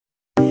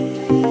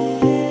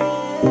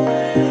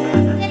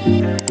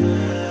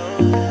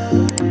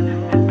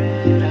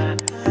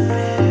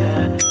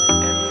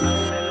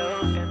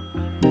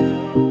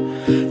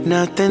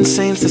Nothing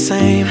seems the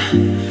same.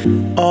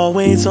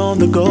 Always on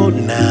the go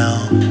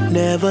now.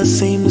 Never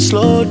seem to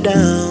slow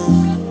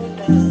down.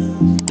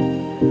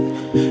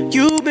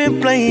 You've been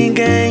playing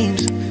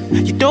games.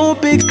 You don't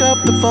pick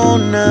up the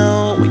phone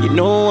now when you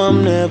know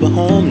I'm never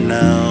home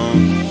now.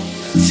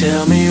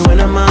 Tell me when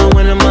am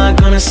I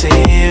gonna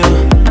see you?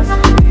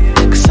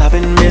 'Cause I've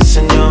been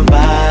missing your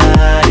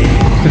body.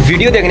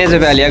 Video देखने से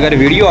पहले अगर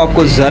video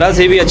आपको ज़रा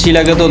से भी अच्छी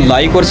लगे तो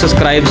लाइक और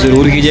सब्सक्राइब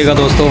ज़रूर कीजिएगा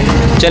दोस्तों।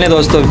 चलें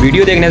दोस्तों,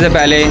 वीडियो देखने से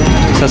पहले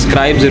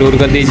सब्सक्राइब ज़रूर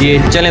कर दीजिए।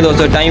 चलें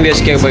दोस्तों, टाइम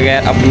वेस्ट किए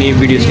बगैर अपनी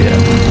वीडियोज़ की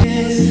तरफ।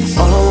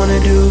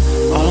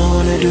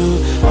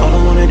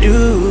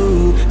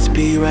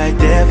 Be right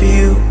there for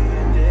you,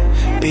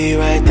 be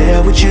right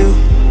there with you.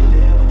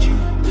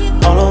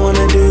 All I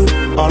wanna do,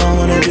 all I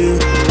wanna do,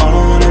 all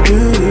I wanna do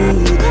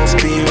is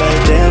be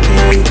right there for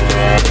you,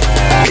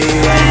 be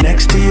right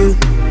next to you.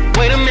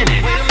 Wait a minute.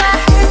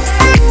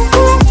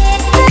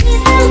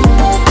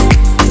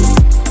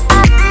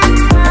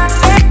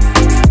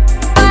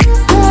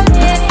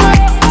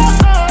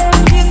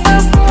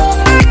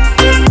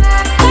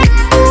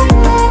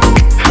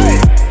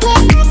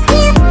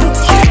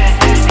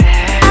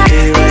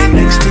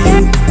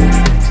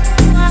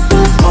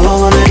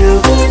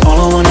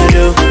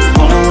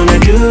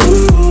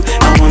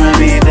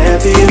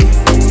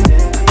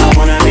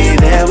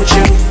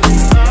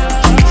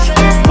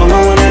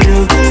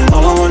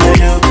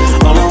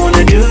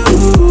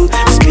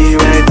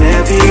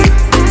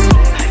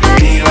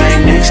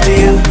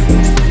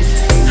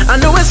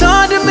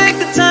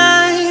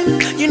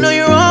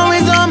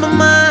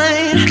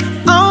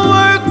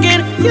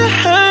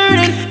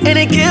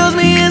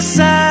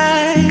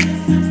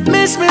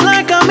 Miss me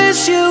like I miss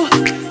you.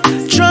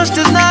 Trust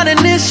is not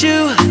an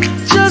issue.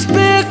 Just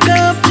pick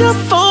up your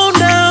phone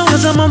now,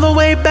 'cause I'm on the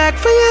way back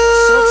for you.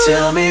 So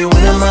tell me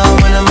when am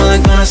I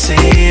gonna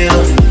see you?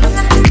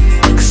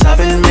 'Cause I've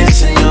been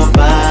missing your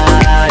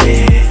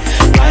body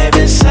right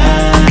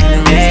beside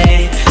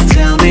me.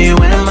 Tell me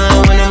when am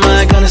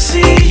I gonna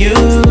see you?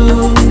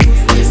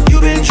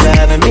 You've been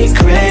driving me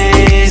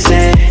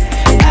crazy.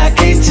 I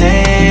can't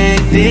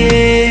take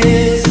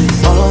this.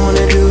 All I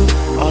wanna do,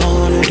 all I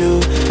wanna do,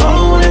 all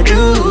I wanna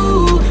do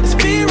is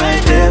be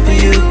right there for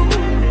you,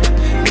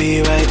 be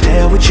right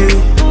there with you.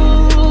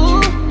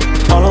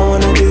 All I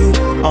wanna do,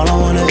 all I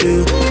wanna do,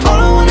 all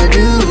I wanna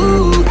do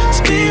is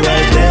be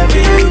right there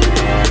for you,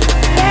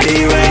 be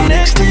right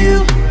next to you.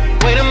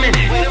 Wait a minute.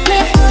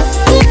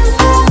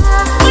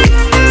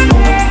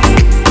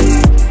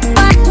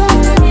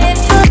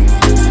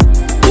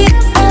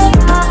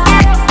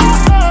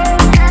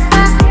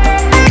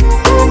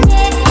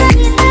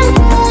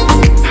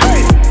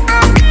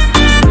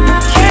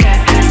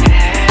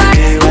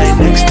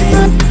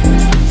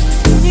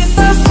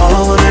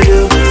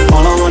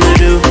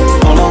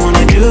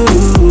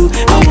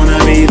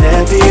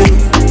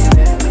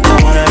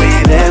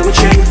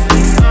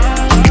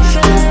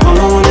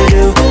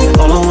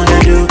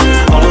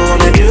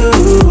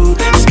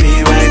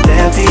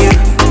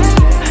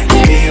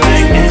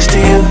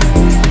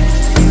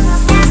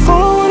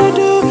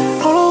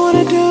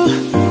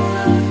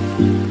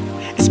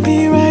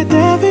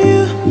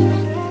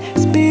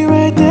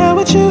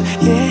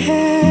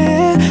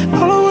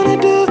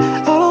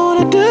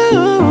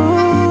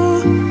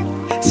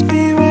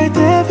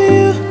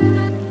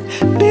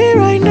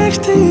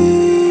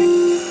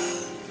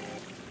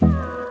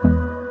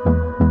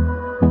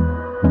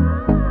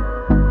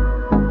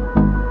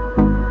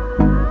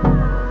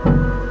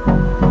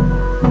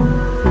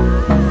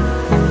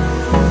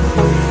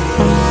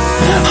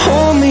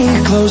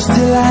 Close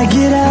till I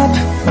get up.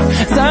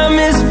 Time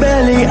is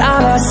barely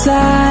on our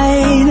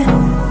side.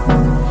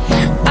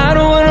 I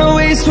don't wanna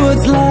waste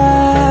what's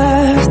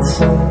left.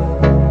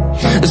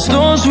 The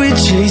storms we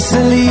chase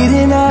are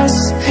leading us,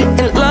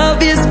 and love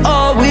is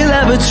all we'll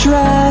ever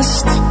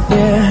trust.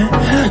 Yeah,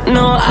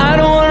 no, I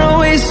don't wanna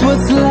waste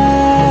what's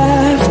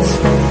left.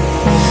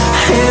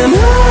 And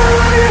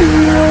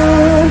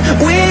on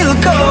we'll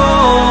go,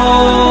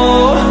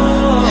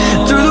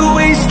 through the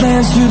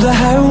wastelands, through the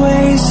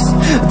highways,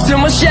 till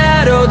my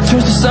shadow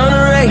turns to sun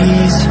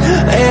rays.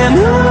 And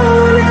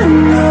on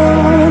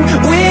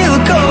we'll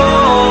go,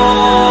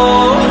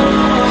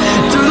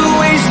 through the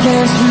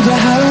wastelands, through the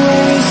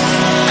highways,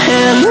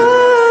 and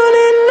on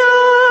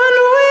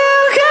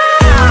we'll go.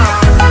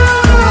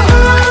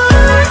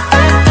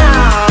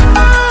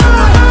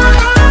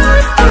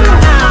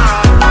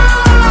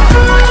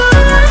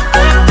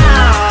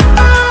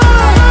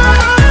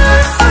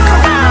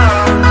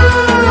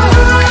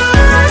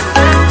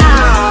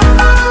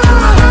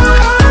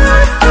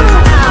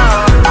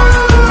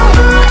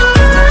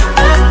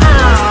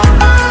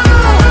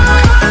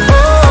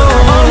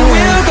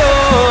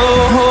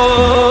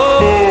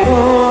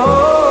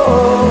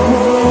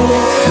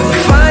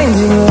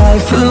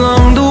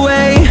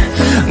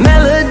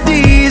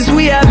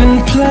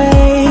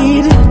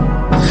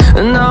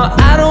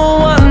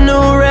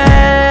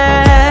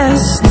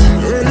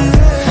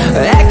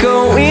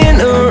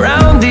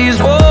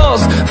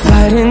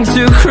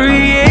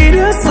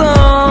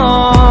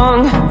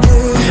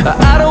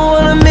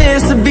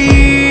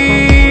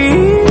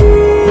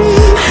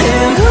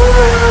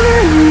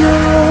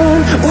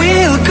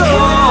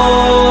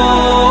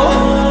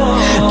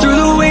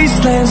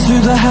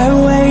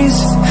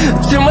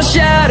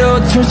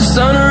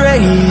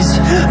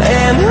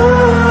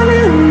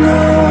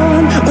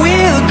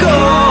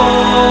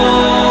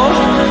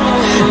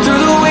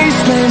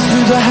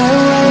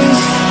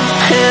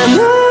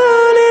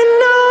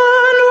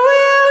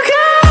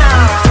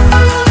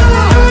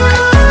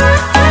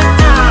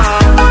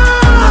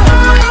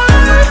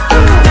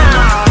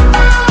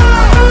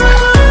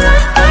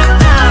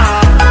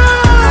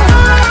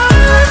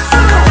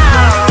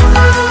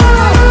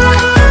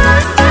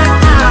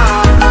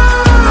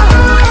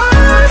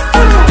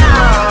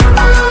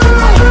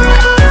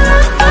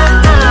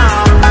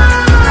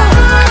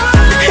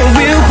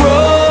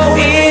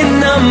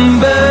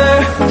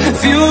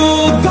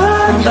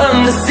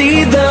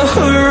 see the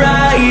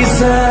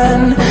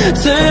horizon,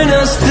 turn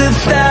us to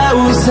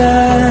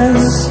thousands.